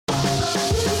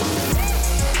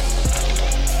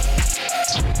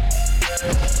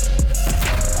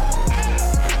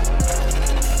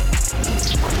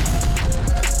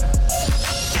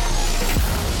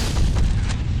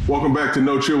Welcome back to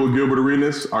No Chill with Gilbert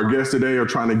Arenas. Our guests today are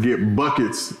trying to get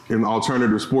buckets in the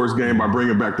alternative sports game by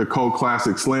bringing back the cult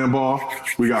classic SlamBall.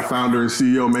 We got founder and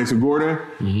CEO Mason Gordon,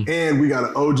 and we got an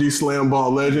OG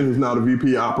SlamBall legend who's now the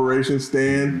VP of Operations,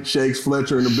 Stan Shakes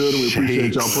Fletcher in the building. We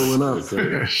appreciate y'all pulling up.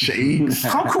 Shakes.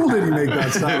 How cool did he make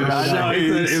that sound?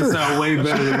 It sounds way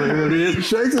better than what it is.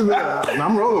 Shakes is there.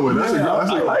 I'm rolling with it.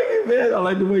 I like it, man. I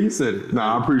like the way you said it.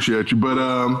 Nah, I appreciate you. But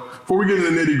before we get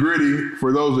into the nitty gritty,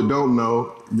 for those that don't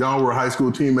know, y'all were high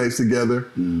school teammates together.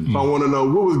 So I want to know,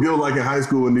 what was Gil like in high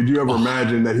school, and did you ever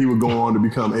imagine that he would go on to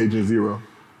become Agent Zero?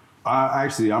 I'm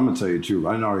gonna tell you the truth.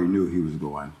 I already knew he was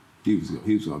going. He was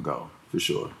gonna go for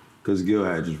sure. Because Gil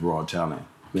had just raw talent.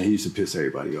 Man, he used to piss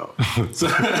everybody off.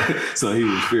 so he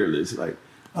was fearless. Like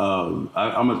I'm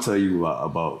gonna tell you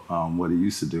about what he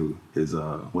used to do.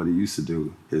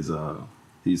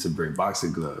 He used to bring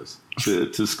boxing gloves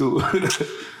to school.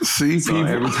 See, so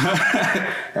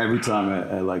every time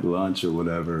at like lunch or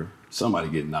whatever, somebody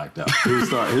get knocked out.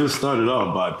 He'll start it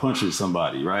off by punching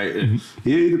somebody, right? And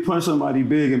he'll either punch somebody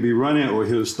big and be running, or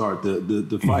he'll start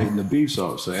the fight and the beefs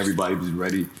off. So everybody was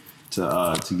ready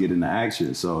to get into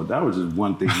action. So that was just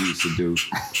one thing he used to do.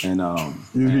 And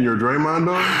you get your Draymond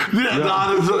dog?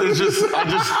 No, it's just I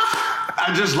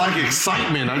just like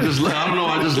excitement. I don't know.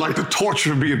 I just like the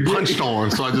torture of being punched on.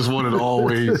 So I just wanted to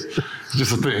always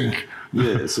just a thing.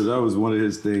 Yeah. So that was one of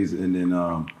his things. And then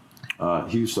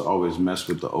he used to always mess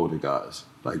with the older guys.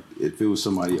 Like if it was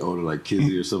somebody older, like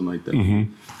Kizzy or something like that.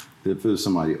 If it was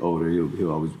somebody older,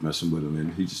 he'll always messing with him,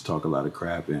 and he just talk a lot of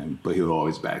crap, but he'll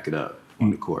always back it up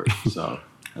on the court. So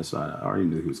that's why I already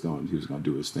knew he was going to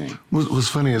do his thing. What's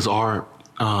funny is our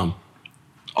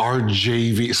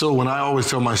JV. So when I always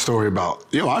tell my story about,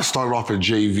 I started off at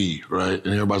JV, right?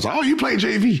 And everybody's like, oh, you play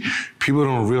JV. People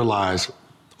don't realize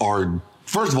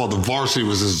first of all, the varsity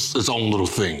was its own little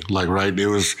thing. Like, right? It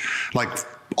was like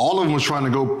all of them was trying to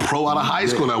go pro out of high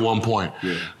school at one point.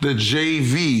 Yeah. The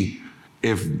JV,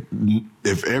 if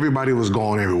everybody was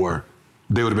going everywhere,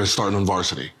 they would have been starting on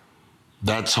varsity.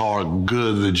 That's how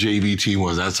good the JV team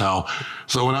was. So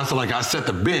when I set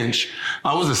the bench,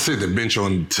 I wasn't sitting the bench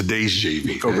on today's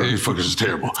JV. Okay. Fuckers was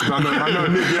terrible. I know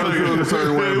Nick Young feeling a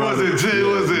certain way about it. It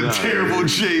was a terrible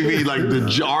JV. Like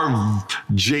our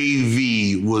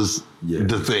JV was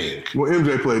the thing. Well,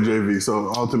 MJ played JV,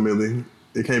 so ultimately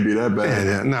it can't be that bad.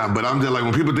 Yeah, nah, but I'm just like,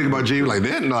 when people think about JV, like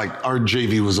then, like our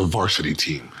JV was a varsity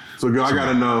team. So I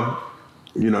gotta know,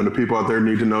 the people out there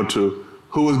need to know too.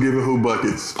 Who was giving who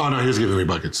buckets? Oh no, he was giving me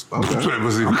buckets. Okay. I'm glad to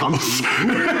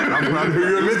hear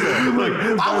you admit that. Like,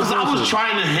 I was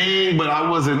trying to hang, but I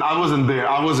wasn't there.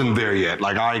 I wasn't there yet.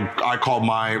 Like I caught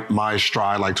my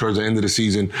stride like towards the end of the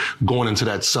season, going into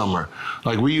that summer.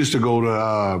 Like we used to go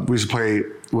to we used to play.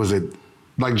 Was it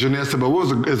like gymnastics? But what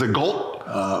was it? Is it Galt?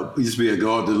 It used to be a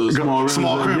Galt, the little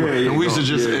small rim. Yeah, and we used to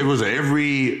just it was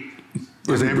every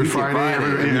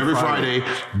Friday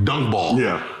dunk ball.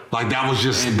 Yeah. Like that was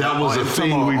a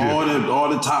thing we did. All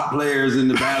the top players in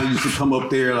the valley used to come up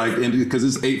there, like, because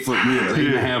it's 8 foot rims,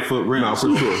 8.5 foot rims. No,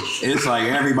 for sure. It's like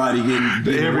everybody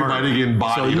getting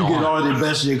bodied. So you get all the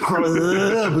best of your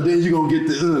but then you gonna get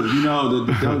the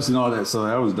dunks and all that. So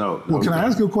that was dope. Well, can I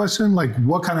ask you a question? Like,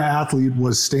 what kind of athlete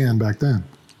was Stan back then?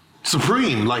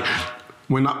 Supreme. Like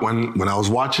when I was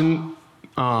watching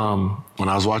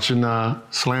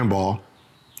SlamBall,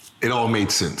 it all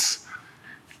made sense.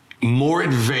 More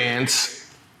advanced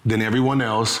than everyone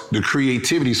else, the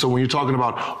creativity. So when you're talking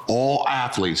about all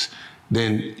athletes,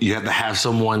 then you have to have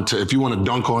someone if you want to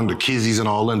dunk on the Kizzies and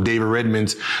all them, David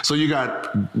Redmonds. So you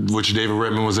got, which David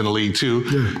Redmond was in the league too.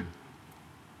 Yeah.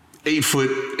 8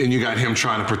 foot, and you got him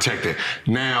trying to protect it.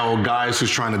 Now, guys who's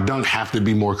trying to dunk have to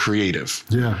be more creative.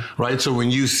 Yeah. Right? So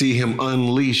when you see him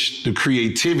unleash the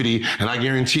creativity, and I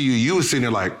guarantee you were sitting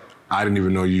there like, I didn't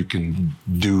even know you can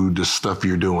do the stuff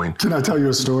you're doing. Can I tell you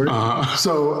a story? Uh-huh.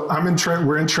 So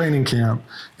we're in training camp,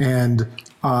 and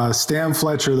Stan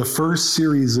Fletcher, the first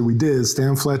series that we did,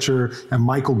 Stan Fletcher and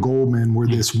Michael Goldman were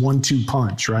this 1-2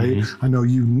 punch, right? Mm-hmm. I know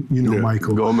you know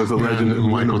Michael. Goldman's a legend.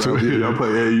 Michael too. Y'all play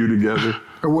AAU together.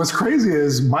 What's crazy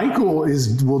is Michael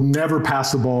will never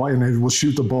pass the ball and will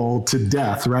shoot the ball to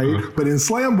death, right? Mm-hmm. But in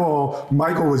SlamBall,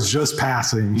 Michael was just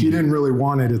passing. He didn't really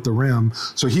want it at the rim,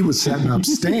 so he was setting up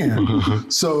Stan.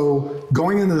 So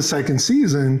going into the second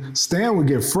season, Stan would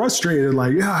get frustrated,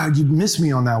 like, you missed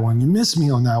me on that one. You missed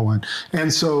me on that one.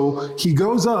 And so he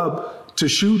goes up, to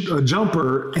shoot a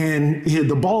jumper, and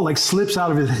the ball like slips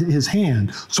out of his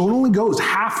hand. So it only goes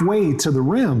halfway to the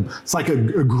rim. It's like an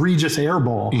egregious air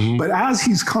ball. But as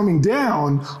he's coming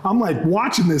down, I'm like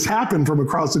watching this happen from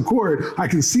across the court. I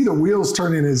can see the wheels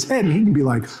turning in his head, and he can be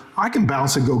like, I can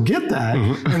bounce and go get that.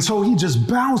 And so he just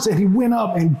bounced, and he went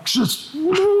up and just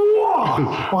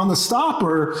on the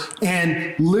stopper,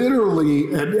 and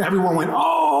literally everyone went,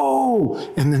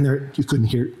 oh, and then you couldn't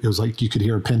hear, it was like you could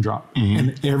hear a pin drop,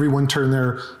 and everyone turned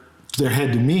their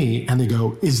head to me, and they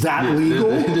go, is that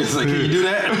legal? It's like, can you do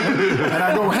that? And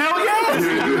I go, hell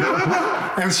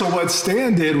yes! And so what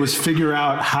Stan did was figure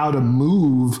out how to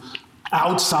move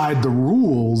outside the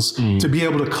rules to be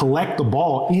able to collect the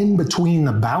ball in between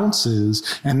the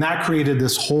bounces, and that created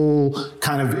this whole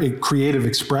kind of a creative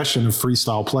expression of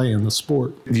freestyle play in the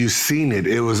sport. You've seen it.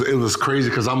 It was crazy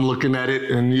because I'm looking at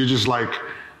it, and you're just like,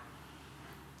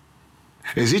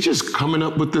 is he just coming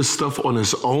up with this stuff on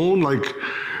his own? Like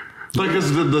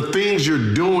it's the things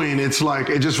you're doing, it's like,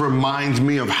 it just reminds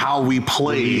me of how we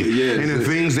played and the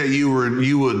things that you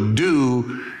would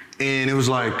do, and it was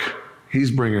like, he's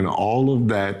bringing all of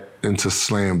that into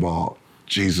SlamBall.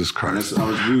 Jesus Christ.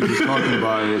 We were just talking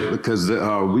about it because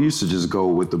we used to just go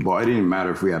with the ball. It didn't matter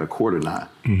if we had a court or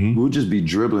not. We'll just be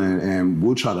dribbling, and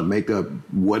we'll try to make up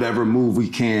whatever move we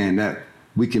can that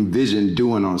we can vision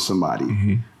doing on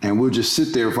somebody. And we'll just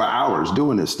sit there for hours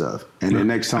doing this stuff. And the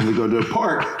next time we go to the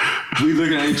park, we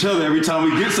looking at each other. Every time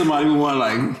we get somebody, we want to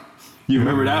like, you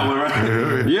remember that one,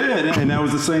 right? Yeah, and that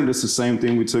was the same. That's the same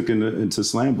thing we took into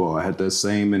SlamBall. I had that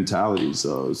same mentality.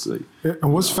 So it's like,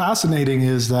 and what's fascinating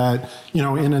is that, in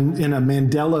a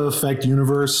Mandela effect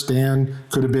universe, Stan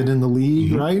could have been in the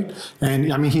league, right?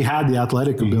 And I mean, he had the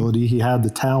athletic ability, he had the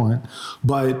talent,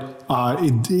 but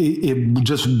it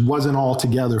just wasn't all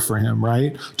together for him,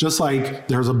 right? Just like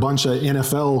there's a bunch of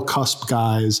NFL cusp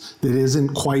guys that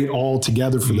isn't quite all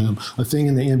together for them. A thing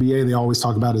in the NBA they always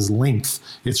talk about is length.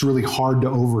 It's really hard to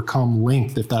overcome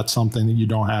length if that's something that you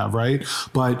don't have, right?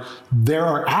 But there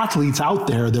are athletes out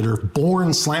there that are born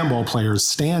SlamBall players.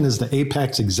 Stan is the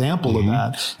apex example of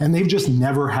that. And they've just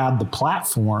never had the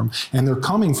platform. And they're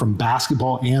coming from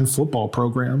basketball and football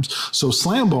programs. So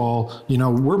SlamBall,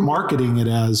 we're marketing it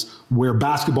as where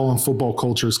basketball and football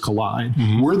cultures collide.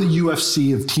 We're the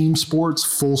UFC of team sports,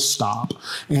 full stop.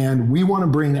 And we want to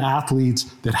bring athletes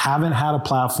that haven't had a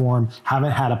platform,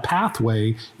 haven't had a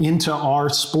pathway into our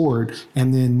sport,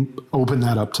 and then open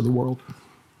that up to the world.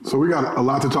 So we got a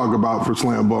lot to talk about for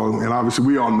SlamBall, and obviously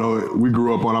we all know it. We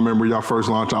grew up on, I remember y'all first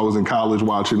launch, I was in college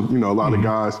watching, a lot of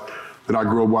guys that I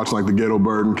grew up watching, like the Ghetto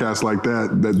Bird and cats like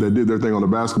that did their thing on the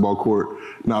basketball court,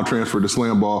 now transferred to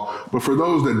SlamBall. But for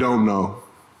those that don't know,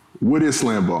 what is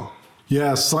SlamBall?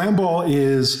 Yeah, SlamBall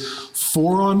is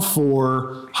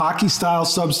 4-on-4 hockey-style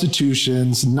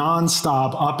substitutions,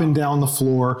 nonstop, up and down the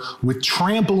floor, with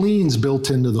trampolines built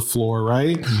into the floor,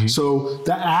 right? So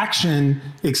the action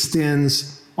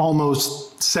extends almost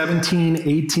 17,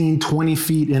 18, 20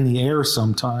 feet in the air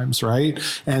sometimes, right?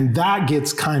 And that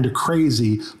gets kind of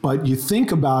crazy, but you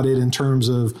think about it in terms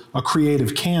of a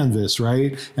creative canvas,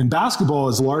 right? And basketball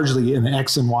is largely an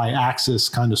X and Y axis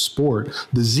kind of sport.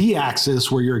 The Z axis,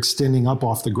 where you're extending up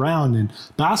off the ground in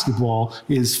basketball,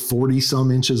 is 40 some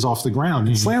inches off the ground.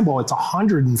 In SlamBall, it's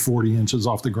 140 inches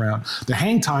off the ground. The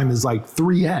hang time is like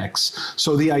 3X.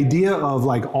 So the idea of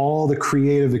like all the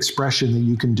creative expression that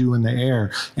you can do in the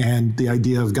air, and the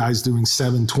idea of guys doing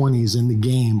 720s in the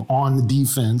game on the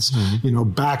defense,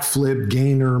 backflip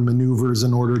gainer maneuvers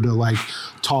in order to like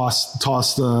toss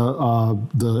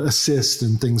the assist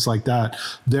and things like that.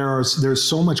 There's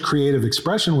so much creative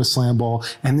expression with SlamBall,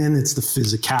 and then it's the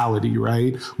physicality,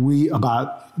 right?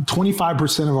 About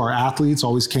 25% of our athletes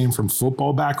always came from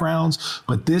football backgrounds,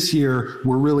 but this year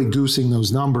we're really goosing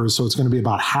those numbers. So it's going to be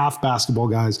about half basketball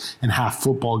guys and half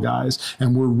football guys.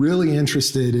 And we're really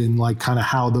interested in like kind of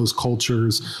how those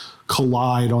cultures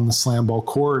collide on the SlamBall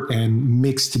court and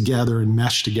mix together and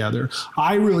mesh together.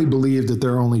 I really believe that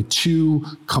there are only two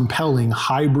compelling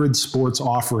hybrid sports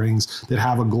offerings that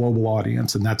have a global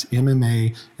audience, and that's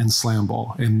MMA and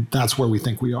SlamBall. And that's where we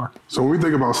think we are. So when we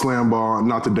think about SlamBall,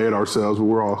 not to date ourselves, but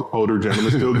we're all older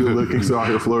gentlemen, still good looking, still out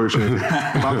here flourishing.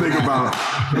 I think about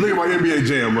NBA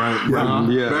Jam,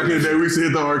 right? Yeah. Back in the day, we used to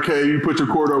hit the arcade, you put your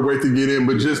quarter up, wait to get in,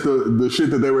 but just the shit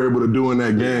that they were able to do in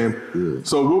that game. Yeah.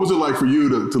 So what was it like for you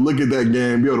to look at that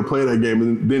game, be able to play that game,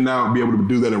 and then now be able to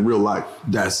do that in real life?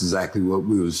 That's exactly what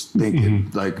we was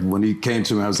thinking. Like when he came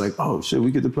to me, I was like, oh shit,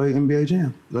 we get to play NBA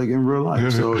Jam, like in real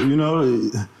life. So,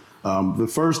 the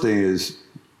first thing is,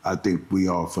 I think we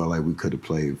all felt like we could have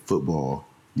played football,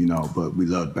 but we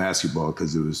loved basketball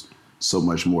because it was so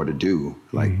much more to do.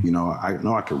 Like, I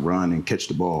know I could run and catch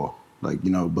the ball, Like,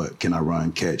 but can I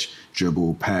run, catch,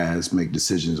 dribble, pass, make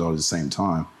decisions all at the same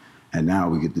time? And now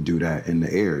we get to do that in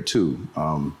the air too.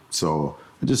 So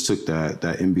I just took that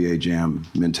NBA Jam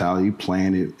mentality,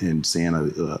 playing it and seeing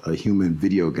a human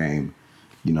video game,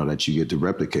 that you get to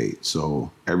replicate.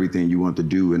 So everything you want to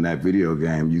do in that video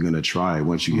game, you're going to try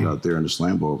once you get out there in the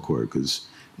SlamBall court, because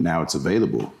now it's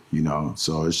available,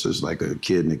 So it's just like a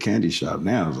kid in a candy shop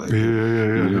now. It's like,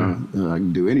 I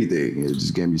can do anything. It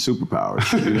just gave me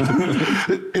superpowers.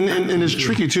 and it's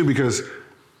tricky too, because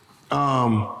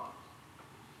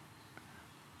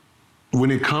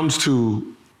when it comes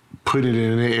to putting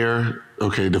it in the air,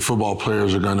 okay, the football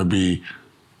players are going to be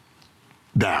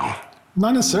down.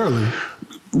 Not necessarily.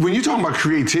 When you're talking about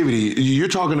creativity, you're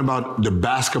talking about the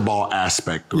basketball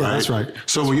aspect, right? Yeah, that's right.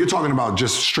 So when you're talking about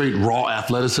just straight raw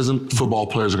athleticism, football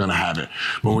players are going to have it.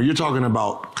 But when you're talking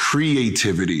about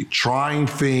creativity, trying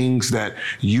things that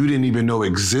you didn't even know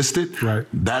existed, right,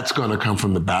 that's going to come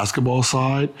from the basketball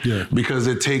side. Yeah. Because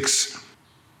it takes,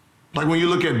 like when you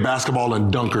look at basketball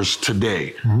and dunkers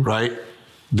today, right?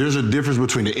 There's a difference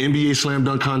between the NBA slam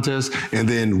dunk contest and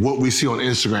then what we see on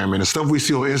Instagram. And the stuff we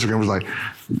see on Instagram was like,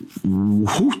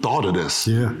 who thought of this?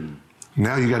 Yeah.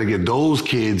 Now you got to get those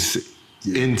kids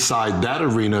inside that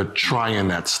arena trying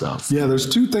that stuff. Yeah, there's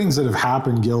two things that have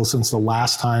happened, Gil, since the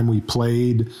last time we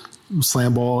played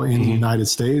SlamBall in the United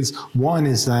States. One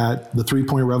is that the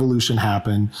three-point revolution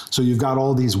happened. So you've got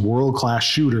all these world-class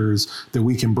shooters that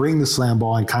we can bring to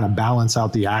SlamBall and kind of balance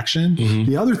out the action.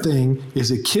 The other thing is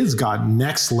that kids got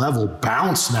next level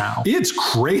bounce now. It's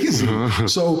crazy.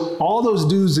 So all those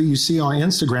dudes that you see on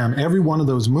Instagram, every one of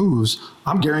those moves,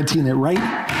 I'm guaranteeing it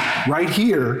right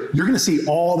here, you're going to see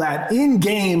all that in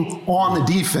game on the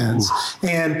defense.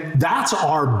 And that's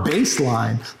our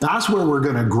baseline. That's where we're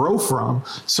going to grow from.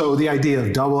 So the idea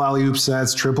of double alley-oop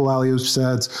sets, triple alley-oop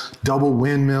sets, double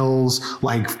windmills,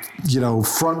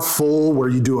 front full where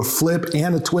you do a flip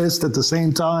and a twist at the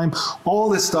same time, all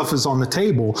this stuff is on the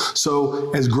table.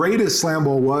 So as great as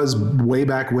SlamBall was way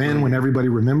back when everybody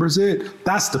remembers it,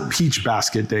 that's the peach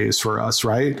basket days for us,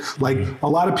 right? Like a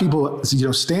lot of people,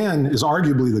 Stan is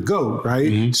arguably the GOAT,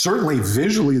 right? Certainly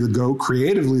visually the GOAT,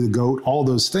 creatively the GOAT, all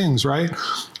those things, right?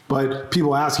 But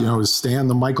people ask, is Stan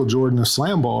the Michael Jordan of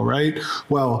SlamBall, right?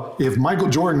 Well, if Michael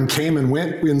Jordan came and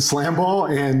went in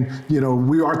SlamBall and,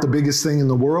 we aren't the biggest thing in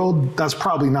the world, that's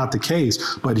probably not the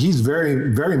case. But he's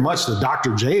very, very much the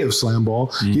Dr. J of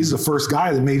SlamBall. He's the first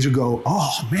guy that made you go,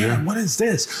 oh man, what is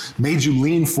this? Made you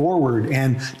lean forward.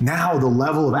 And now the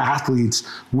level of athletes,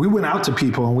 we went out to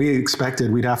people and we expected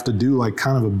we'd have to do like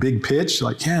kind of a big pitch,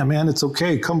 like, yeah, man, it's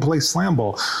okay, come play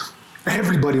SlamBall.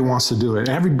 Everybody wants to do it.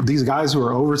 These guys who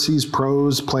are overseas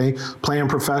pros, playing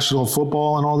professional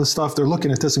football and all this stuff, they're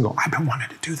looking at this and go, I've been wanting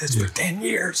to do this for 10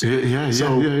 years.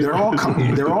 They're all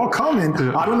coming. They're all coming.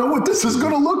 I don't know what this is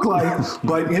going to look like.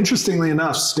 But interestingly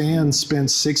enough, Stan spent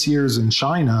 6 years in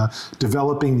China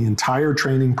developing the entire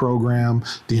training program,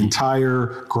 the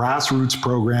entire grassroots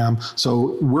program.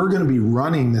 So we're going to be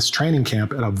running this training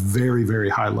camp at a very, very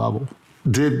high level.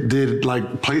 Did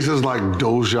like places like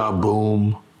Doja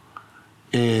Boom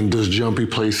and those jumpy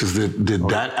places, did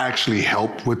that actually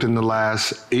help within the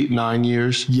last 8-9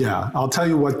 years? Yeah, I'll tell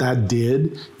you what that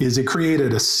did is it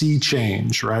created a sea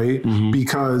change, right?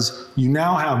 Because you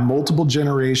now have multiple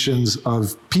generations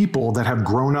of people that have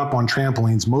grown up on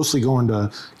trampolines, mostly going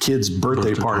to kids'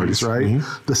 birthday parties, right?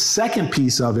 The second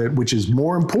piece of it, which is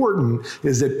more important,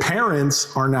 is that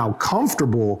parents are now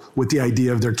comfortable with the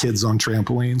idea of their kids on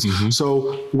trampolines.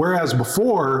 So whereas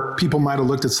before, people might have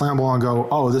looked at SlamBall and go,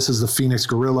 oh, this is the Phoenix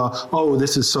Gorilla. Oh,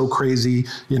 this is so crazy.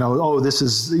 Oh, this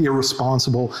is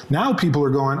irresponsible. Now people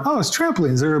are going, oh, it's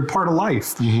trampolines. They're a part of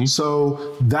life.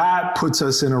 So that puts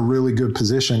us in a really good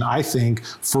position, I think,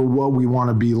 for what we want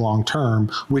to be long term,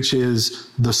 which is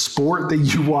the sport that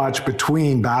you watch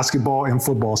between basketball and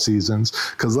football seasons.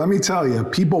 Because let me tell you,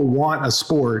 people want a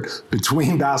sport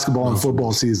between basketball and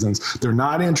football seasons. They're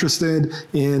not interested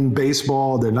in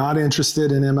baseball. They're not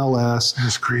interested in MLS.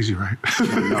 That's crazy, right?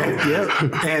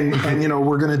 And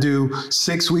we're going to do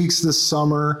 6 weeks this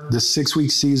summer, this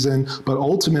 6-week season, but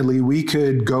ultimately we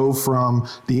could go from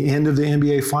the end of the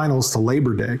NBA Finals to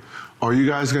Labor Day. Are you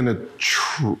guys going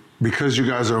to, because you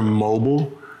guys are mobile,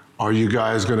 are you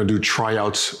guys going to do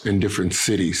tryouts in different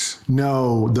cities?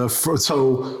 No,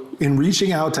 so in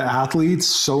reaching out to athletes,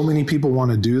 so many people want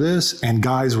to do this, and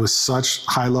guys with such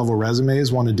high-level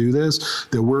resumes want to do this,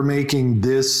 that we're making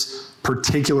this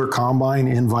particular combine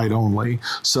invite only.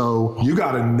 So you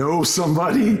got to know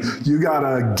somebody. You got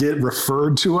to get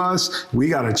referred to us. We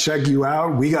got to check you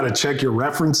out. We got to check your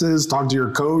references, talk to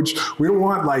your coach. We don't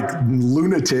want like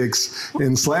lunatics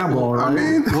in SlamBall, right? I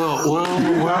mean, well.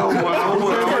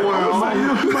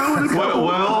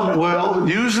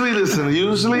 Usually,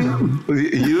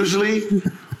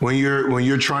 when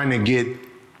you're trying to get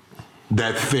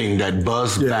that thing, that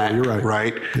buzz back, you're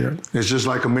right? Yeah. It's just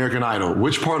like American Idol.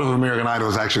 Which part of American Idol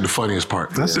is actually the funniest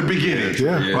part? That's the beginning,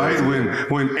 right?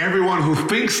 When everyone who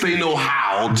thinks they know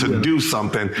how to do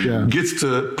something gets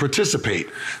to participate.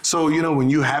 So, when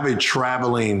you have it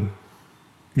traveling,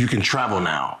 you can travel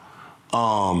now.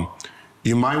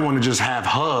 You might want to just have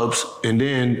hubs, and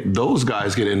then those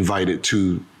guys get invited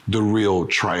to the real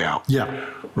tryout. Yeah.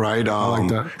 Right? I like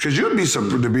that. Because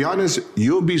to be honest,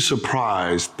 you'll be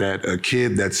surprised that a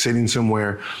kid that's sitting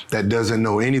somewhere that doesn't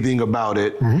know anything about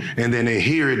it, and then they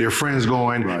hear it, their friends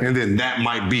going, and then that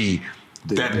might be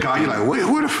that guy. You're like, wait,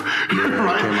 what if,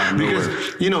 right? Because,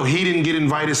 he didn't get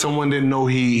invited, someone didn't know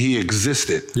he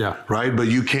existed. Yeah. Right? But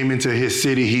you came into his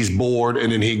city, he's bored,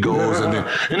 and then he goes, and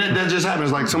that just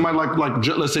happens. Like somebody like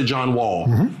let's say John Wall,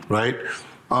 right?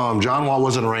 John Wall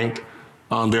wasn't ranked.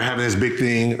 They're having this big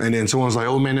thing, and then someone's like,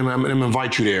 oh man, I'm gonna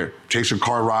invite you there. Takes a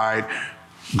car ride,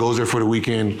 goes there for the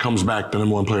weekend, comes back, the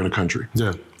number one player in the country.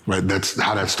 Yeah. Right, that's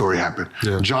how that story happened.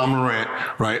 Yeah. John Morant,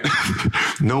 right?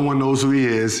 No one knows who he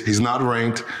is. He's not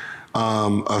ranked.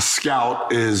 A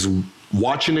scout is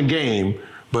watching the game,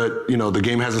 but the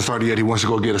game hasn't started yet. He wants to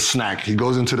go get a snack. He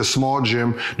goes into the small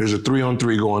gym. There's a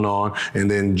 3-on-3 going on,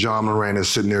 and then John Morant is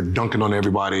sitting there dunking on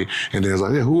everybody. And then he's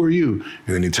like, "Yeah, who are you?"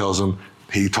 And then he tells him.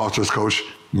 He talked to his coach,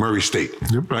 Murray State,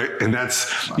 right? And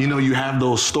that's, you have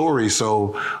those stories.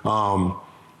 So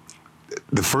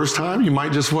the first time, you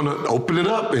might just want to open it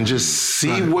up and just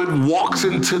see what walks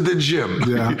into the gym.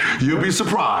 Yeah. You'll be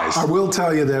surprised. I will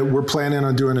tell you that we're planning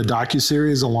on doing a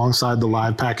docuseries alongside the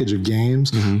live package of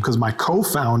games because my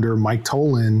co-founder, Mike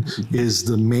Tolan, is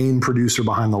the main producer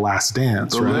behind The Last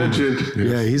Dance. The legend.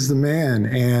 Yeah, he's the man.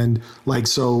 And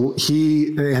so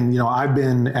I've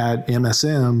been at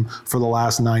MSM for the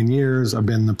last 9 years. I've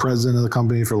been the president of the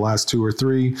company for the last 2 or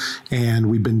 3. And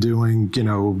we've been doing,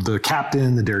 the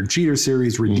captain, the Derek Jeter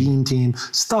series, Redeem Team,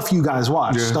 stuff you guys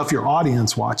watch, stuff your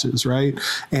audience watches, right?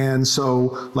 And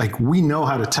so we know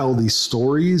how to tell these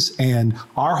stories, and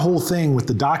our whole thing with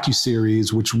the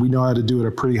docuseries, which we know how to do at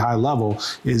a pretty high level,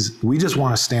 is we just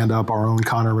want to stand up our own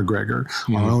Conor McGregor,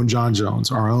 our own John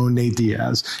Jones, our own Nate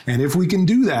Diaz. And if we can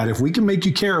do that, if we can make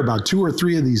you care about 2 or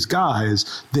 3 of these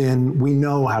guys, then we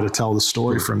know how to tell the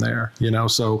story from there,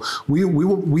 So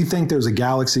we think there's a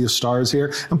galaxy of stars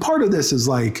here. And part of this is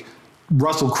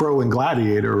Russell Crowe and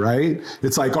Gladiator, right?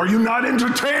 It's like, are you not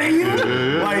entertained?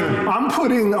 I'm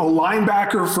putting a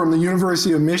linebacker from the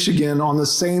University of Michigan on the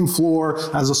same floor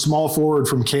as a small forward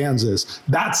from Kansas.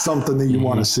 That's something that you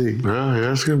want to see.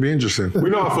 Yeah, it's going to be interesting. We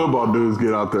know how football dudes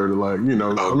get out there to I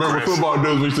remember football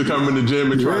dudes used to come in the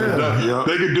gym and try to dunk.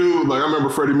 They could do, I remember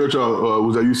Freddie Mitchell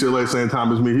was at UCLA same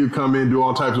time as me. He would come in, do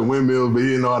all types of windmills, but he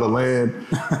didn't know how to land.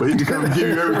 But he could come and give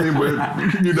you everything, but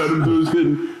them dudes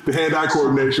couldn't, the hand-eye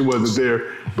coordination wasn't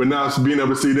there. But now it's being able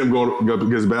to see them go up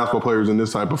against basketball players in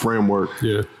this type of framework.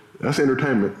 Yeah. That's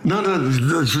entertainment. No.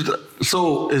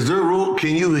 So is there a rule?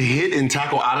 Can you hit and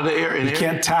tackle out of the air? You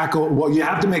can't tackle. Well, you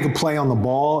have to make a play on the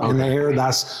ball in the air.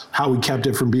 That's how we kept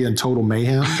it from being total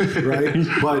mayhem, right?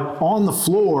 But on the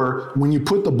floor, when you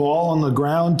put the ball on the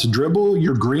ground to dribble,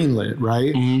 you're greenlit,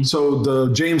 right? Mm-hmm. So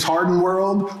the James Harden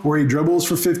world, where he dribbles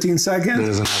for 15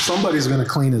 seconds, somebody's going to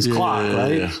clean his clock,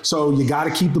 right? Yeah. So you got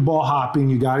to keep the ball hopping.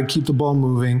 You got to keep the ball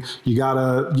moving. You got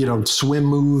to, swim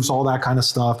moves, all that kind of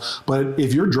stuff. But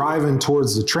if you're driving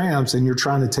towards the tramps and you're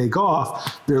trying to take off,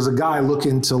 there's a guy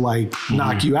looking to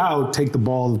knock you out, take the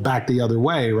ball back the other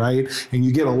way, right? And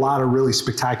you get a lot of really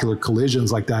spectacular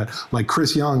collisions like that. Like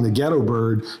Chris Young, the Ghetto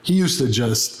Bird, he used to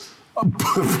just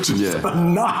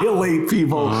annihilate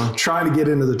people trying to get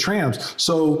into the tramps.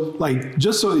 So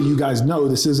just so that you guys know,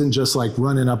 this isn't just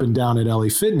running up and down at LA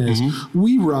Fitness.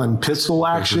 We run pistol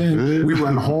action, we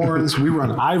run horns, we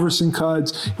run Iverson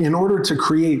cuts in order to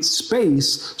create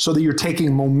space so that you're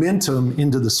taking momentum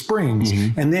into the springs.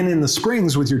 And then in the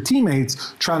springs with your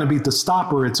teammates trying to beat the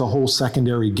stopper, it's a whole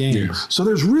secondary game. Yeah. So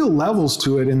there's real levels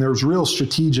to it, and there's real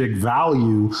strategic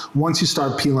value once you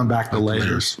start peeling back the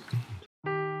layers.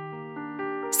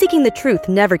 Seeking the truth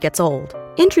never gets old.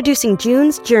 Introducing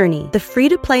June's Journey, the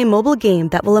free-to-play mobile game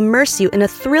that will immerse you in a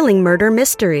thrilling murder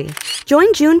mystery.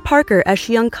 Join June Parker as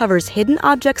she uncovers hidden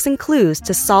objects and clues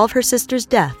to solve her sister's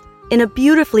death in a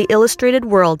beautifully illustrated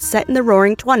world set in the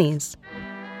Roaring '20s.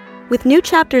 With new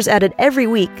chapters added every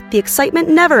week, the excitement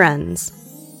never ends.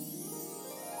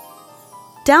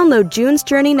 Download June's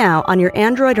Journey now on your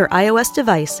Android or iOS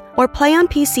device, or play on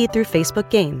PC through Facebook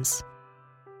Games.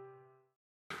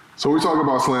 So we talk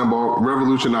about SlamBall,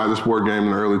 revolutionized the sport game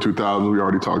in the early 2000s. We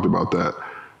already talked about that.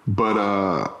 But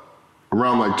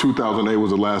around like 2008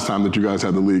 was the last time that you guys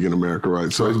had the league in America,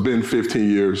 right? So it's been 15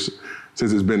 years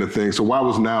since it's been a thing. So why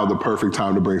was now the perfect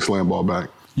time to bring SlamBall back?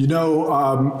 You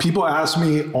know, people ask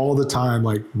me all the time,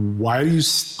 like, why do you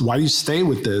stay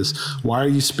with this? Why are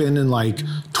you spending like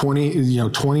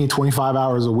 25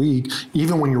 hours a week,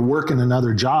 even when you're working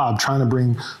another job, trying to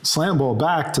bring SlamBall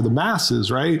back to the masses,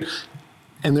 right?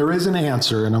 And there is an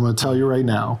answer, and I'm going to tell you right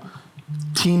now.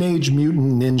 Teenage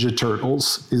Mutant Ninja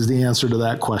Turtles is the answer to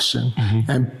that question.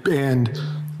 And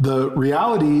the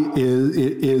reality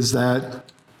is that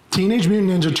Teenage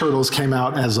Mutant Ninja Turtles came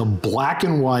out as a black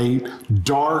and white,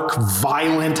 dark,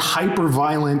 violent,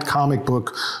 hyper-violent comic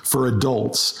book for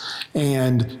adults.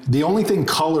 And the only thing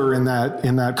color in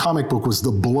that comic book was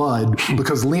the blood,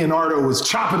 because Leonardo was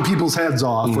chopping people's heads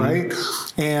off, right?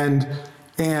 And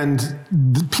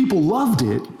people loved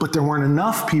it, but there weren't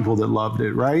enough people that loved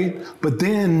it, right? But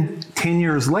then 10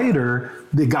 years later,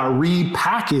 they got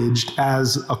repackaged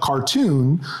as a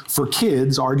cartoon for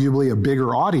kids, arguably a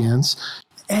bigger audience,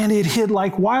 and it hit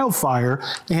like wildfire.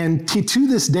 And to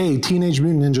this day, Teenage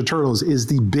Mutant Ninja Turtles is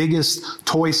the biggest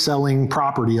toy-selling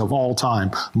property of all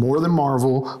time. More than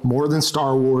Marvel, more than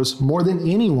Star Wars, more than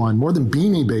anyone, more than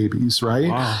Beanie Babies, right?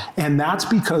 Wow. And that's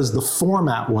because the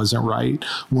format wasn't right.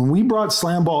 When we brought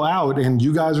SlamBall out, and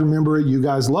you guys remember it, you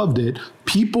guys loved it,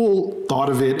 people thought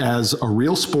of it as a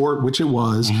real sport, which it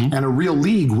was, and a real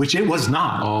league, which it was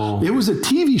not. Oh. It was a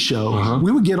TV show.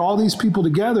 We would get all these people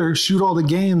together, shoot all the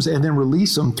games, and then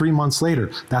release them 3 months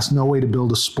later. That's no way to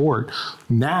build a sport.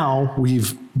 Now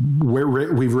we've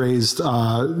raised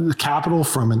capital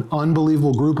from an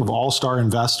unbelievable group of all-star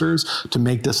investors to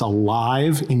make this a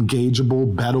live,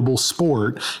 engageable, bettable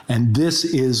sport. And this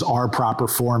is our proper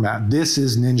format. This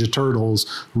is Ninja Turtles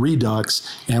Redux,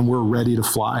 and we're ready to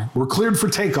fly. We're cleared for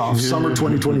takeoff, summer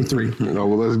 2023.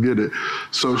 Well, let's get it.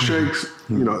 So Shakes,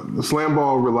 the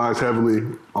SlamBall relies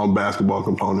heavily on basketball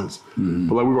components.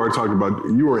 But like we've already talked about,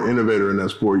 you were an innovator in that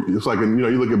sport. It's like,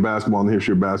 you look at basketball and the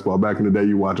history of basketball. Back in the day,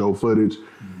 you watch old footage.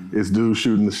 It's dudes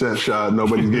shooting the set shot.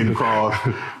 Nobody's getting crossed.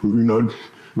 Bob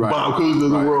Cousy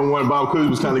was the world one. Bob Cousy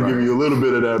was kind of giving you a little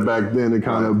bit of that back then,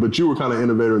 and but you were kind of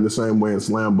innovator in the same way in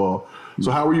SlamBall.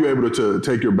 So how were you able to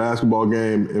take your basketball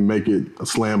game and make it a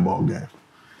SlamBall game?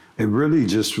 It really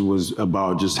just was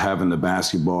about just having the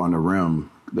basketball on the rim.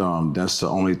 That's the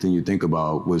only thing you think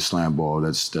about with SlamBall.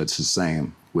 That's the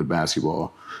same with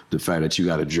basketball. The fact that you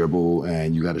got to dribble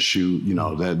and you got to shoot,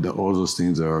 all those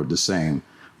things are the same.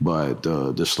 But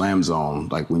the slam zone,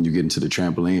 like when you get into the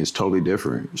trampoline, it's totally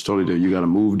different. It's totally different. You got to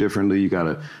move differently. You got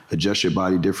to adjust your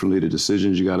body differently. The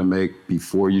decisions you got to make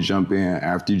before you jump in,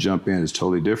 after you jump in, is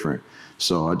totally different.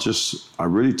 So I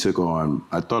really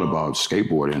I thought about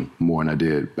skateboarding more than I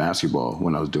did basketball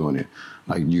when I was doing it.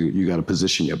 Like you got to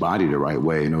position your body the right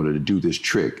way in order to do this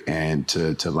trick and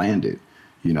to land it,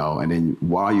 and then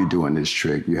while you're doing this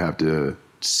trick, you have to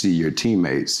see your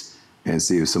teammates and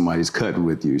see if somebody's cutting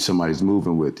with you, somebody's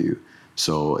moving with you.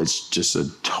 So it's just a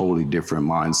totally different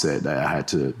mindset that I had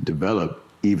to develop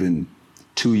even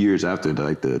 2 years after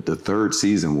the third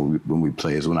season when we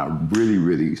played is when I really,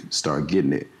 really started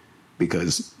getting it.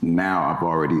 Because now I've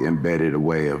already embedded a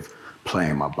way of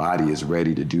playing. My body is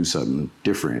ready to do something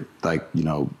different. Like,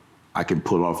 I can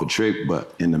pull off a trick,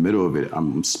 but in the middle of it,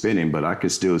 I'm spinning, but I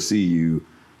can still see you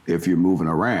if you're moving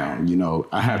around.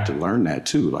 I have to learn that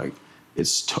too. Like,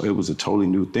 it was a totally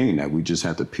new thing that we just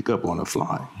had to pick up on the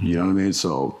fly. You know what I mean?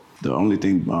 So the only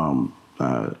thing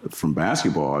from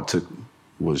basketball I took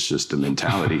was just the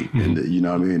mentality and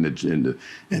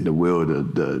and the will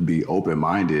to be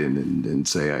open-minded and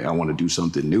say, I want to do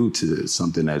something new to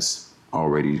something that's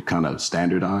already kind of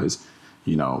standardized,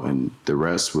 and the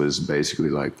rest was basically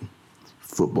like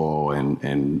football and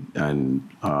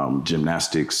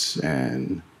gymnastics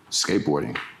and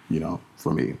skateboarding,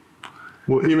 for me.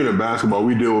 Well, even in basketball,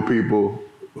 we deal with people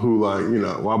who I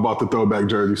bought the throwback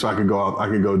jersey so I can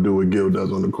go do what Gil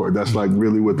does on the court. That's like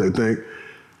really what they think.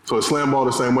 So at SlamBall,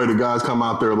 the same way, the guys come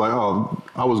out there like, oh,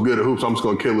 I was good at hoops, I'm just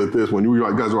going to kill it this one. You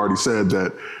guys already said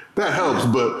that That helps,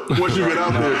 but once you get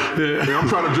out there, I'm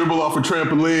trying to dribble off a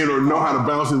trampoline or know how to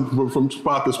bounce from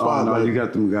spot to spot. No, you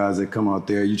got them guys that come out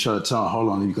there. You try to tell them, hold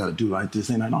on, you got to do like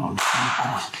this. Ain't like, no,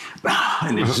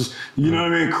 and it's just, you know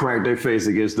what I mean? Crack their face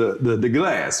against the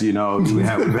glass. You know, you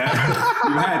had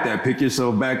that. Pick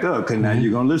yourself back up, because now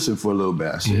you're gonna listen for a little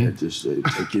bit. I said, just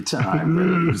take your time,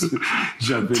 brother. Just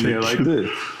jump in there like this.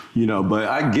 You know, but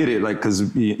I get it, like,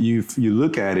 because you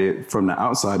look at it from the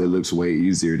outside, it looks way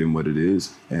easier than what it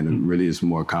is. And it really is a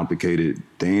more complicated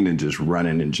thing than just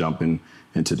running and jumping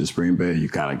into the spring bed. You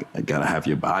kind of got to have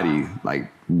your body, like,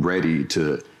 ready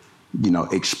to, you know,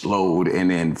 explode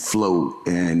and then float.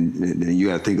 And then you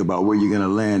got to think about where you're going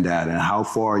to land at and how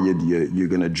far you're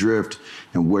going to drift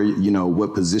and where, you know,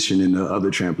 what position in the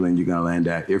other trampoline you're going to land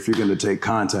at. If you're going to take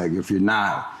contact, if you're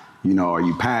not. You know, are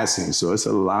you passing? So it's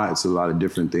a lot of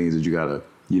different things that you gotta,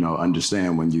 you know,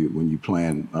 understand when you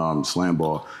playing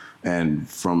SlamBall. And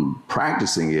from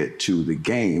practicing it to the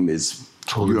game is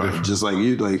totally different. Just like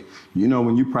you know,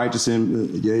 when you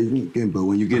practicing, but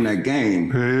when you get in that game,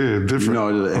 different. You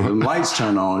know, the lights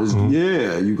turn on.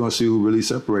 You're gonna see who really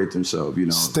separate themselves. You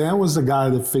know, Stan was the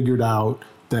guy that figured out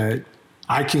that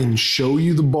I can show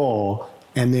you the ball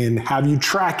and then have you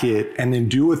track it and then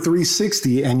do a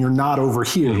 360 and you're not over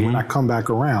here when I come back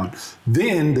around.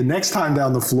 Then the next time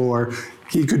down the floor,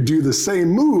 he could do the same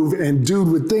move and dude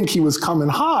would think he was coming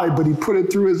high, but he put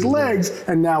it through his legs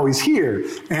and now he's here.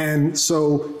 And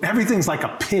so everything's like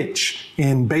a pitch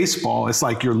in baseball. It's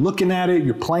like you're looking at it,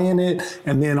 you're playing it,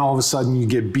 and then all of a sudden you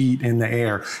get beat in the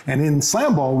air. And in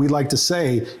SlamBall, we like to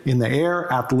say in the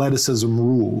air, athleticism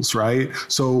rules, right?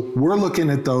 So we're looking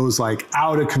at those like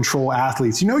out of control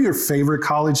athletes. You know your favorite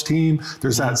college team?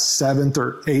 There's that 7th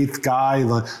or 8th guy,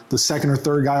 the 2nd or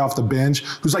 3rd guy off the bench,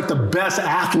 who's like the best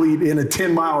athlete in a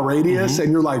 10-mile radius,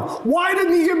 and you're like, why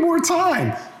didn't he get more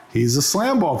time? He's a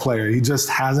SlamBall player. He just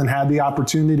hasn't had the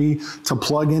opportunity to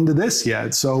plug into this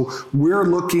yet. So we're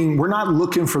not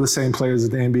looking for the same players that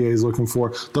the NBA is looking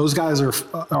for. Those guys are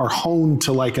honed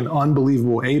to like an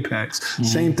unbelievable apex.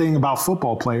 Same thing about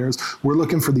football players. We're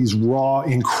looking for these raw,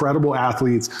 incredible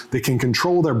athletes that can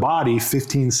control their body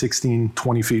 15, 16,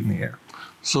 20 feet in the air.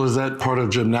 So is that part of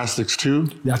gymnastics too?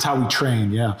 That's how we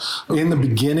train, yeah. In the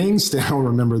beginning, Stan will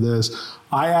remember this,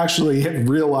 I actually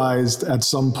realized at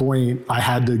some point I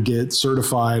had to get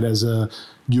certified as a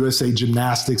USA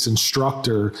gymnastics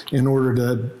instructor in order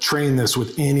to train this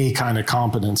with any kind of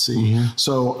competency.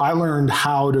 So I learned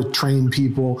how to train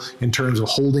people in terms of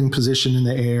holding position in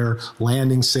the air,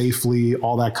 landing safely,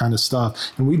 all that kind of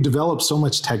stuff. And we've developed so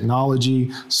much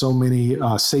technology, so many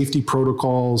safety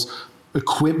protocols,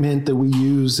 equipment that we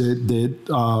use that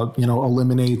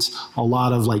eliminates a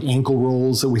lot of like ankle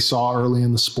rolls that we saw early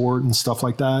in the sport and stuff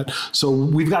like that. So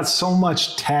we've got so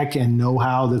much tech and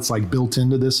know-how that's like built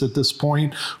into this at this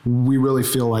point. We really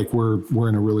feel like we're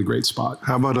in a really great spot.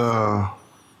 How about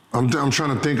I'm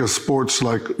trying to think of sports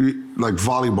like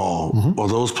volleyball. Are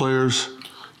those players?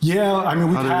 Yeah, I mean,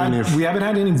 we haven't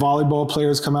had any volleyball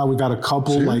players come out. We've got a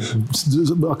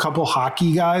couple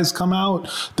hockey guys come out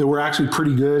that were actually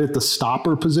pretty good at the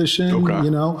stopper position, you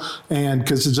know, and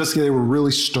because they were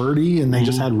really sturdy and they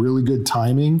just had really good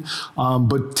timing.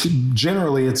 But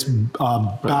generally, it's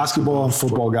basketball and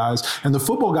football guys, and the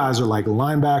football guys are like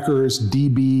linebackers,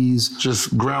 DBs,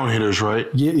 just ground hitters, right?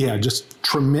 Yeah, just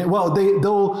tremendous. Well,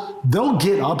 they'll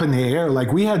get up in the air.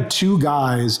 Like we had 2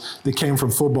 guys that came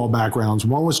from football backgrounds.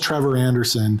 One was Trevor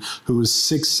Anderson, who was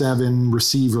 6'7"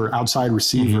 receiver, outside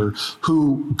receiver,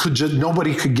 who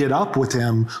nobody could get up with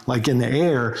him like in the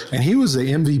air. And he was the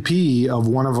MVP of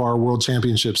one of our World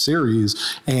Championship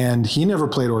series. And he never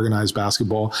played organized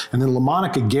basketball. And then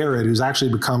LaMonica Garrett, who's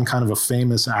actually become kind of a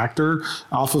famous actor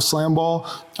off of SlamBall.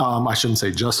 I shouldn't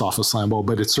say just off of SlamBall,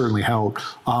 but it certainly helped.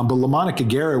 But LaMonica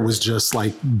Garrett was just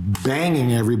like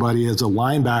banging everybody as a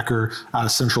linebacker out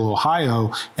of Central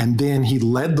Ohio. And then he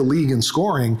led the league in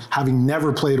scoring, having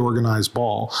never played organized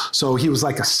ball. So he was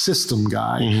like a system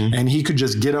guy, and he could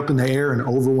just get up in the air and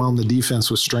overwhelm the defense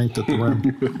with strength at the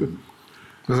rim.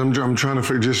 Because I'm trying to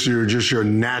figure just your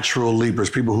natural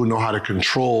leapers, people who know how to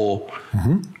control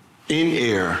in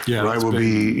air, right? Would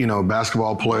be,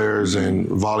 basketball players and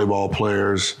volleyball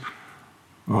players.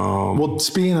 Well,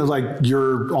 speaking of like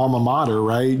your alma mater,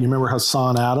 right? You remember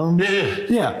Hassan Adams?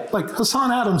 Yeah. Like Hassan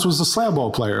Adams was a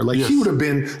SlamBall player. Like he would have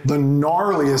been the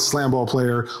gnarliest SlamBall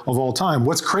player of all time.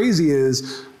 What's crazy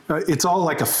is it's all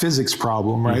like a physics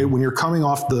problem, right? When you're coming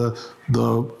off the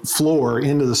the floor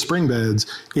into the spring beds,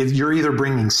 you're either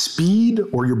bringing speed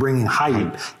or you're bringing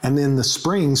height. And then the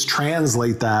springs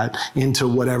translate that into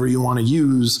whatever you want to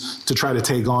use to try to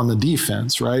take on the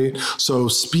defense, right? So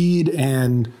speed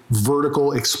and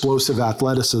vertical explosive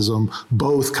athleticism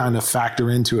both kind of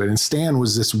factor into it. And Stan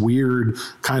was this weird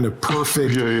kind of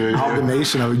perfect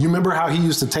amalgamation of it. You remember how he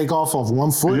used to take off of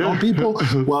 1 foot on people?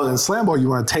 Well, in SlamBall, you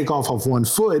want to take off of 1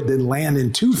 foot, then land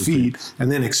in 2 feet, and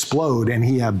then explode, and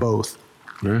he had both.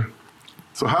 Yeah.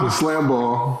 So how does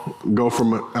SlamBall go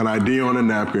from an idea on a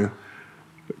napkin?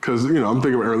 Because, I'm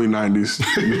thinking of early 90s.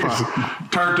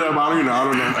 Turned up, I don't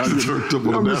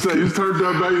know. I'm just saying, he's turned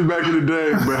up back in the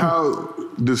day. But how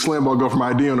did SlamBall go from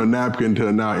idea on a napkin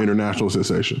to now international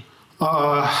sensation?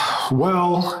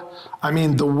 Well, I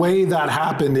mean, the way that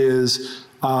happened is,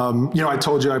 I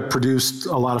told you I produced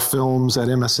a lot of films at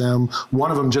MSM.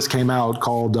 One of them just came out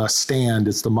called Stand.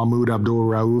 It's the Mahmoud Abdul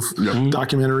Rauf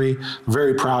documentary.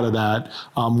 Very proud of that.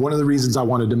 One of the reasons I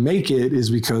wanted to make it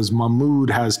is because Mahmoud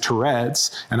has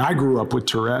Tourette's, and I grew up with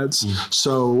Tourette's,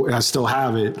 so I still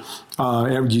have it.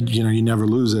 You never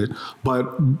lose it.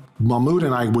 But Mahmoud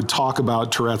and I would talk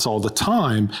about Tourette's all the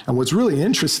time. And what's really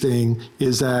interesting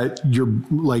is that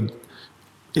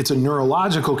it's a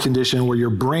neurological condition where your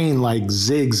brain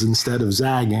zigs instead of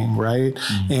zagging, right?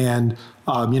 And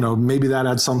maybe that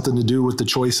had something to do with the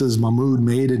choices Mahmoud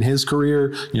made in his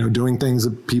career, doing things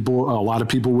that a lot of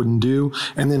people wouldn't do.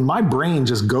 And then my brain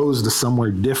just goes to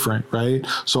somewhere different, right?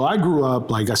 So I grew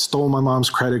up, I stole my mom's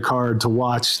credit card to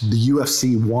watch the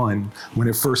UFC 1 when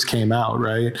it first came out,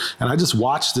 right? And I just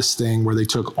watched this thing where they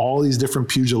took all these different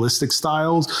pugilistic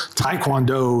styles,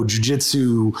 taekwondo,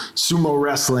 jiu-jitsu, sumo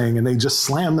wrestling, and they just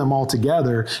slammed them all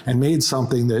together and made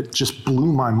something that just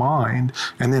blew my mind.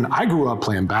 And then I grew up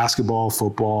playing basketball,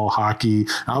 football, hockey.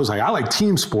 I was like, I like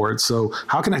team sports. So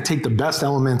how can I take the best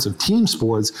elements of team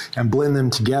sports and blend them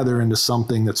together into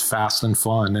something that's fast and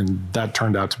fun? And that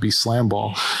turned out to be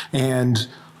SlamBall. And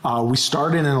we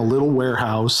started in a little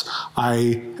warehouse.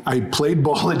 I played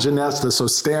ball at Genesta, so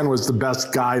Stan was the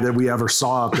best guy that we ever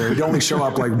saw up there. He'd only show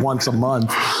up once a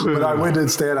month. But I went to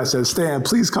Stan, I said, Stan,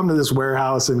 please come to this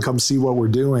warehouse and come see what we're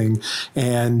doing.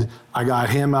 And I got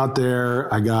him out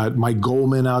there. I got Mike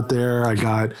Goldman out there. I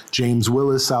got James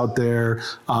Willis out there.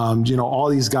 All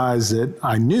these guys that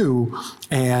I knew,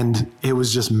 and it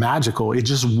was just magical. It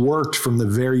just worked from the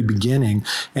very beginning.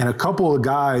 And a couple of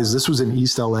guys, this was in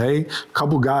East LA, a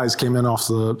couple of guys came in off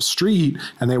the street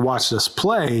and they watched us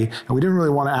play, and we didn't really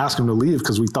want to ask them to leave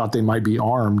because we thought they might be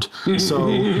armed. So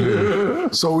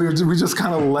we just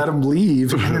kind of let them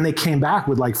leave, and then they came back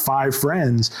with 5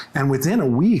 friends, and within a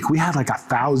week we had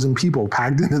 1,000 people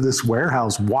packed into this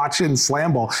warehouse watching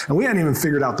SlamBall, and we hadn't even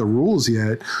figured out the rules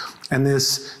yet. And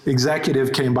this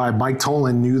executive came by, Mike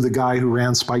Tolan knew the guy who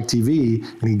ran Spike TV,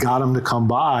 and he got him to come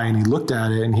by, and he looked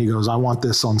at it and he goes, I want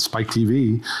this on Spike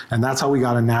TV. And that's how we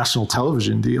got a national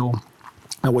television deal.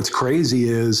 And what's crazy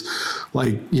is,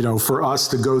 for us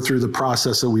to go through the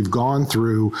process that we've gone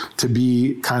through to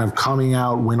be kind of coming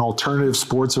out when alternative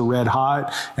sports are red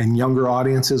hot and younger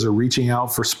audiences are reaching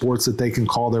out for sports that they can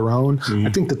call their own. I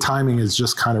think the timing is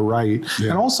just kind of right. Yeah.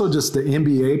 And also just the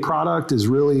NBA product is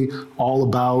really all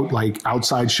about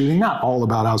outside shooting, not all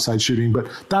about outside shooting, but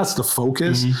that's the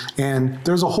focus. And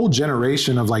there's a whole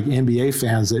generation of NBA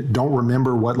fans that don't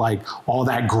remember what all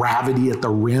that gravity at the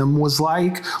rim was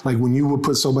like when you would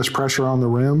put so much pressure on the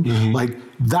rim.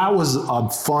 That was a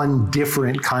fun,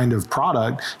 different kind of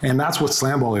product. And that's what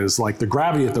SlamBall is. The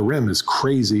gravity at the rim is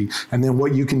crazy. And then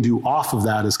what you can do off of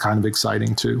that is kind of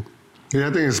exciting too. Yeah,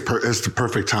 I think it's the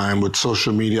perfect time with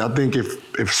social media. I think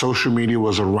if social media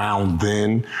was around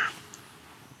then,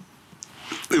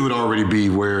 it would already be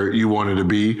where you wanted to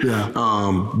be. Yeah.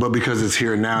 But because it's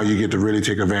here now, you get to really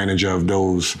take advantage of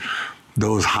those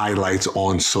highlights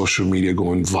on social media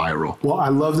going viral. Well, I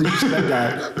love that you said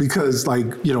that because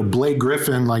Blake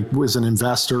Griffin was an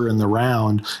investor in the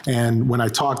round. And when I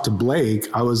talked to Blake,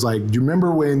 I was like, do you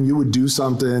remember when you would do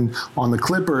something on the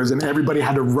Clippers and everybody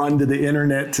had to run to the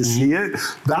internet to see it?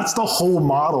 That's the whole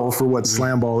model for what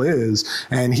SlamBall is.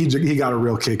 And he got a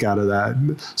real kick out of that.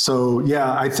 So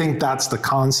yeah, I think that's the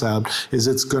concept, is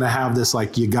it's going to have this,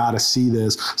 you got to see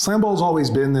this. SlamBall's always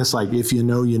been this, if you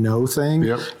know thing.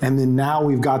 Yep. And then now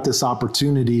we've got this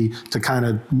opportunity to kind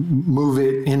of move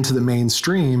it into the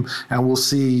mainstream, and we'll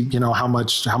see, how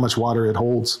much water it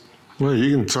holds. Well,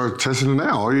 you can start testing it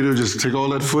now. All you do is just take all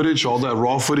that footage, all that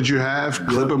raw footage you have,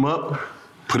 clip them up,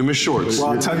 Put him in shorts. Well,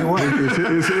 I'll tell you what.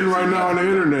 It's hidden right now on the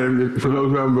internet. For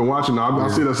those who haven't been watching, I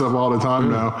see that stuff all the time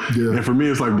now. Yeah. And for me,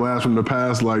 it's like blast from the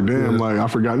past. Like, damn, like I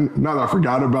forgot. Not that I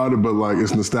forgot about it, but like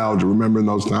it's nostalgia. Remembering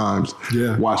those times.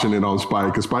 Yeah. Watching it on Spike,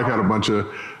 because Spike had a bunch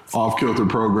of off-kilter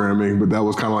programming, but that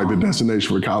was kind of like the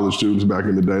destination for college students back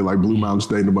in the day, like Blue Mountain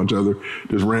State and a bunch of other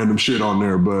just random shit on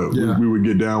there. But we would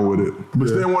get down with it. But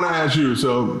then want to ask you,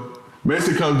 so.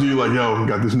 Mason comes to you like, yo,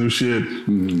 got this new shit.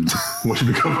 I want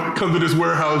you to come to this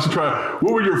warehouse to try.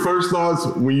 What were your first thoughts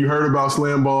when you heard about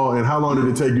SlamBall, and how long did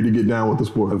it take you to get down with the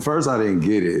sport? At first, I didn't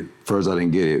get it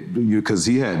because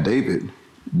he had David.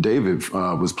 David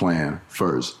was playing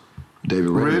first.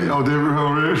 David Redman.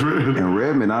 Red. And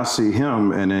Redman, I see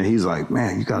him, and then he's like,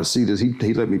 man, you got to see this. He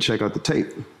let me check out the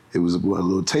tape. It was a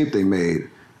little tape they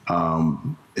made.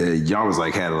 Y'all was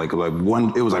like had like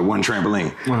one. It was like one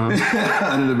trampoline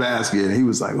under the basket, and he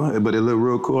was like, what? But it looked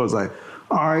real cool. I was like,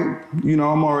 all right,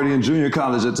 I'm already in junior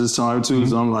college at this time too,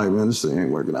 so I'm like, man, this thing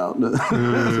ain't working out.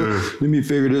 Let me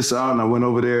figure this out. And I went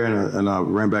over there and I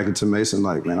ran back into Mason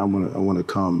like, man, I want to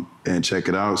come and check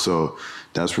it out. So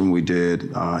that's when we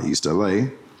did East LA.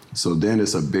 So then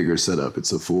it's a bigger setup.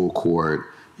 It's a full court,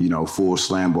 full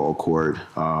SlamBall court.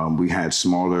 We had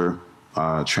smaller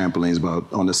trampolines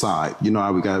about on the side. You know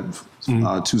how we got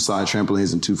 2 side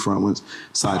trampolines and 2 front ones?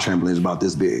 Side trampolines about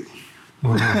this big.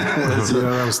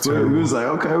 That was terrible. We was like,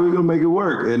 okay, we're gonna make it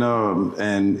work.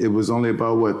 And it was only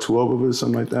about 12 of us,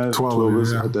 something like that. 12 of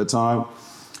us at that time.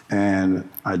 And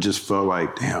I just felt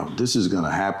like, damn, this is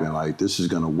gonna happen. Like this is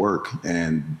gonna work.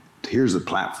 And here's a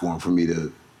platform for me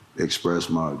to express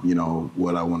my,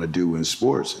 what I want to do in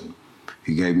sports. And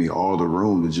he gave me all the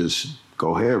room to just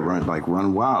go ahead,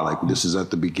 run wild. Like this is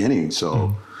at the beginning.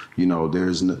 So,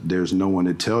 there's no one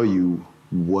to tell you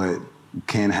what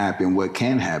can happen, what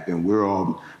can happen. We're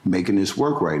all making this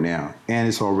work right now. And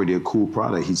it's already a cool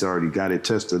product. He's already got it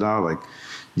tested out.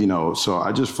 So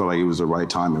I just felt like it was the right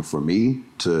timing for me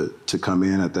to come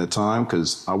in at that time.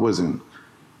 Cause I wasn't,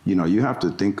 you have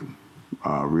to think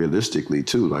realistically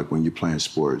too. Like when you're playing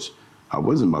sports, I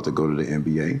wasn't about to go to the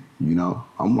NBA,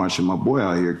 I'm watching my boy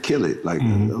out here kill it. Like,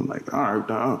 I'm like, all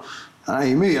right, I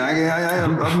ain't me.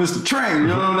 I missed the train,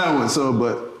 on that one. So,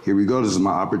 but here we go. This is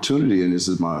my opportunity, and this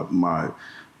is my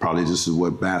probably this is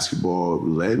what basketball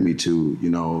led me to.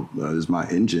 This is my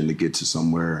engine to get to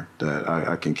somewhere that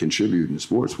I can contribute in the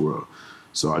sports world.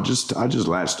 So I just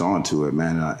latched on to it,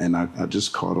 man, and I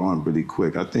just caught on really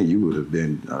quick. I think you would have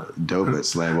been dope at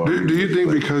SlamBall. Do you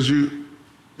think because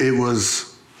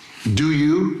do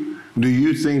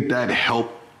you think that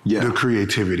helped the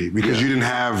creativity? Because you didn't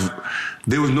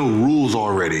there was no rules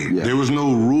already. Yeah. There was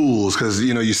no rules because,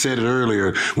 you said it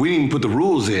earlier, we didn't even put the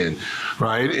rules in,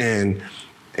 right?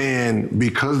 And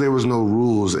because there was no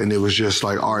rules and it was just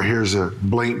like, all right, here's a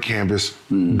blank canvas,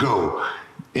 go.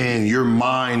 And your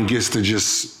mind gets to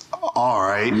just, all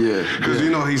right. Yeah. Because,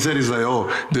 he said, he's like,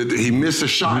 he missed a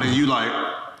shot and you like,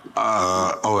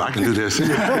 I can do this. And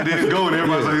then go and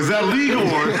everybody's like, is that legal?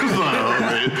 Or it's like, oh,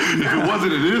 man, if it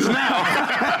wasn't, it is now.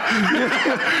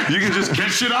 You can just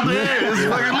catch shit out the air. It's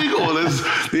fucking legal.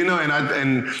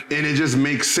 And it just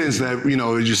makes sense that,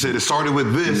 as you said, it started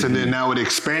with this and then now it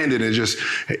expanded and just,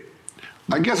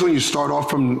 I guess when you start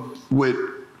off with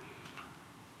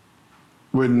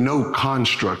no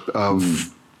construct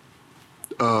of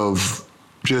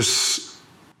just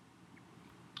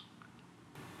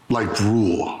like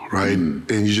rule, right? And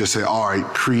you just say, all right,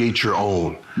 create your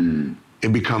own.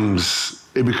 It becomes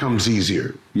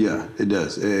easier. Yeah, it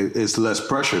does. It's less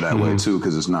pressure that way too,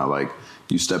 because it's not like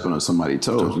you stepping on somebody's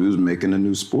toes. We was making a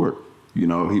new sport. He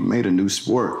made a new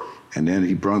sport, and then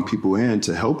he brought people in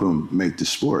to help him make the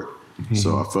sport.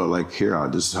 So I felt like,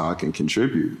 this is how I can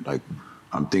contribute. Like,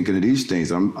 I'm thinking of these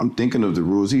things. I'm thinking of the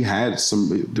rules.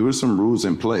 There were some rules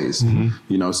in place,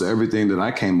 so everything that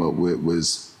I came up with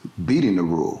was beating the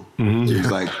rule. It was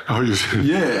like, I was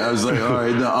like, all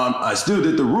right, I still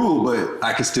did the rule, but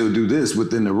I can still do this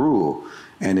within the rule.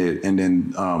 And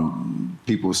then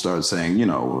people start saying,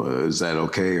 is that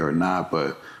okay or not?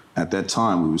 But at that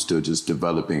time, we were still just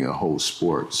developing a whole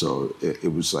sport. So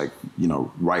it was like,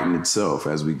 writing itself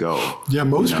as we go. Yeah,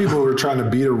 most people are trying to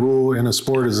beat a rule in a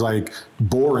sport is like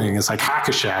boring. It's like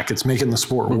hack-a-shack. It's making the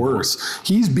sport worse.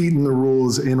 He's beating the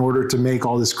rules in order to make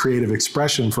all this creative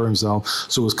expression for himself.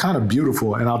 So it was kind of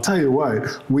beautiful. And I'll tell you what,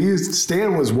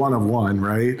 Stan was one of one,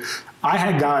 right? I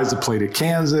had guys that played at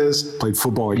Kansas, played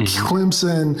football at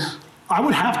Clemson. I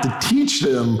would have to teach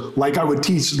them like I would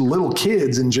teach little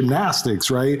kids in gymnastics,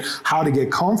 right? How to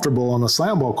get comfortable on the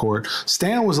SlamBall court.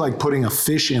 Stan was like putting a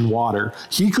fish in water.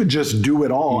 He could just do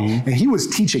it all. And he was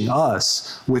teaching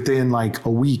us within like a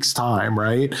week's time,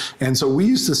 right? And so we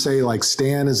used to say like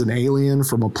Stan is an alien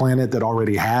from a planet that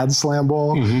already had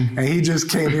SlamBall. And he just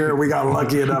came here and we got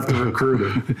lucky enough to recruit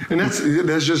him. And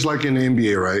that's just like in the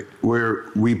NBA, right? Where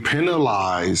we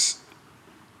penalize,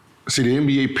 see, the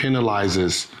NBA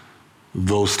penalizes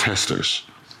those testers,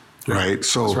 right?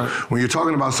 So when you're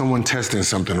talking about someone testing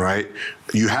something, right?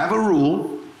 You have a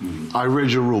rule. I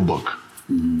read your rule book.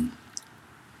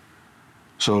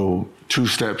 So 2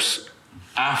 steps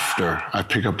after I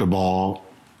pick up the ball.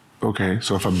 Okay,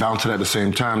 so if I bounce it at the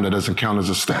same time, that doesn't count as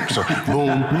a step. So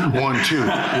boom, 1, 2,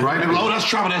 right? Oh, that's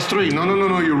trouble, that's 3.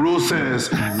 No. Your rule says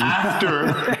after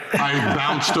I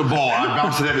bounce the ball, I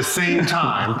bounce it at the same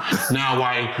time. Now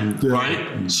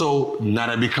right? So now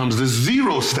that becomes the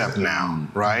 0 step now,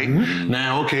 right?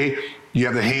 Now, okay, you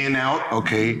have the hand out,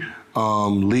 okay.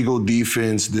 Legal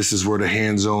defense, this is where the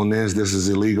hand zone is, this is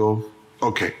illegal.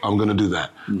 Okay, I'm gonna do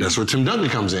that. That's where Tim Duncan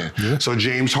comes in. So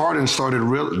James Harden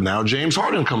now James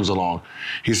Harden comes along.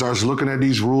 He starts looking at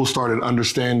these rules, started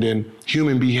understanding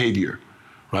human behavior,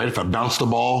 right? If I bounce the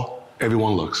ball,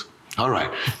 everyone looks. All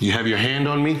right, you have your hand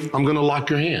on me, I'm gonna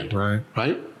lock your hand, right?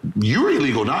 You're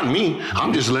illegal, not me.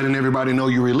 I'm just letting everybody know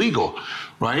you're illegal,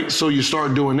 right? So you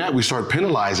start doing that, we start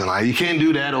penalizing. You can't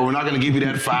do that, or we're not gonna give you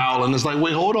that foul. And it's like,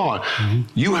 wait, hold on.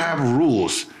 You have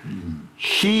rules.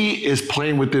 He is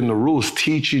playing within the rules,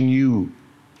 teaching you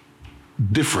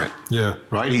different.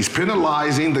 Right? He's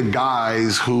penalizing the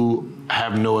guys who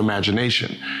have no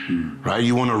imagination. Right?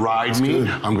 You want to ride me?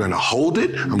 I'm going to hold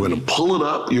it. I'm going to pull it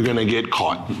up. You're going to get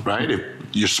caught. Right? If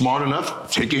you're smart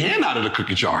enough, take your hand out of the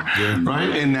cookie jar. Right?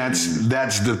 And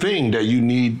that's the thing that you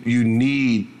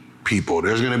need people.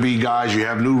 There's going to be guys, you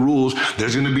have new rules.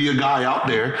 There's going to be a guy out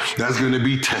there that's going to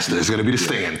be tested. It's going to be the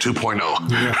Stan 2.0.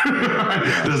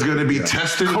 There's going to be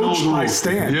testing those rules.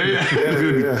 Stan.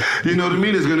 You know what I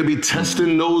mean? There's going to be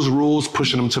testing those rules,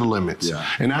 pushing them to the limits.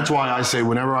 And that's why I say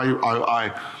whenever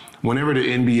whenever the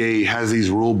NBA has these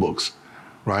rule books,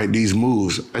 right, these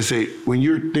moves, I say when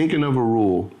you're thinking of a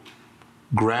rule,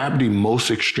 grab the most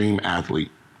extreme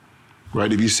athlete.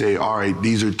 Right, if you say, all right,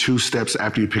 these are 2 steps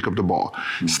after you pick up the ball.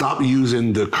 Stop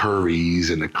using the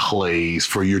Currys and the Clays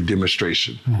for your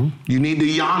demonstration. You need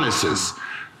the Giannis's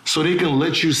so they can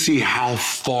let you see how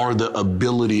far the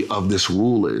ability of this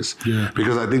rule is.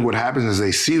 Because I think what happens is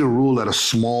they see the rule at a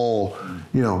small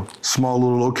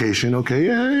little location. Okay,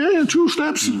 2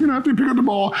 steps, after you pick up the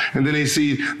ball. And then they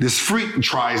see this freak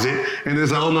tries it and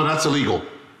it's like, oh no, that's illegal.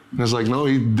 And it's like, no,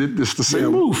 he did this the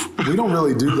same move. We don't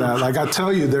really do that. Like I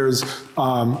tell you, there's,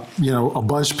 a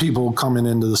bunch of people coming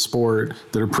into the sport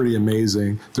that are pretty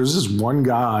amazing. There's this one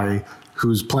guy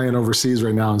who's playing overseas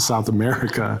right now in South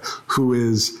America who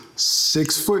is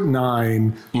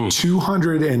 6'9",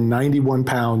 291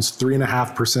 pounds,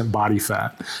 3.5% body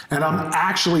fat. And I'm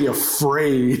actually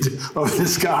afraid of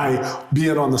this guy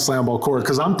being on the SlamBall court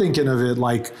because I'm thinking of it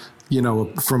like,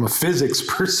 from a physics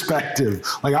perspective.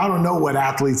 Like, I don't know what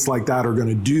athletes like that are going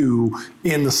to do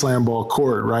in the SlamBall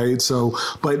court, right? So,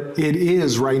 but it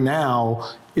is right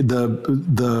now,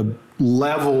 the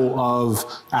level of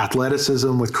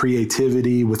athleticism with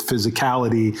creativity, with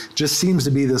physicality, just seems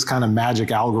to be this kind of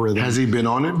magic algorithm. Has he been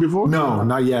on it before? No,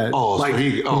 not yet. So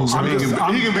he can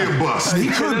be a bust. He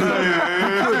could be.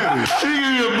 He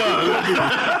can be a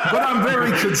bust. But I'm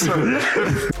very concerned.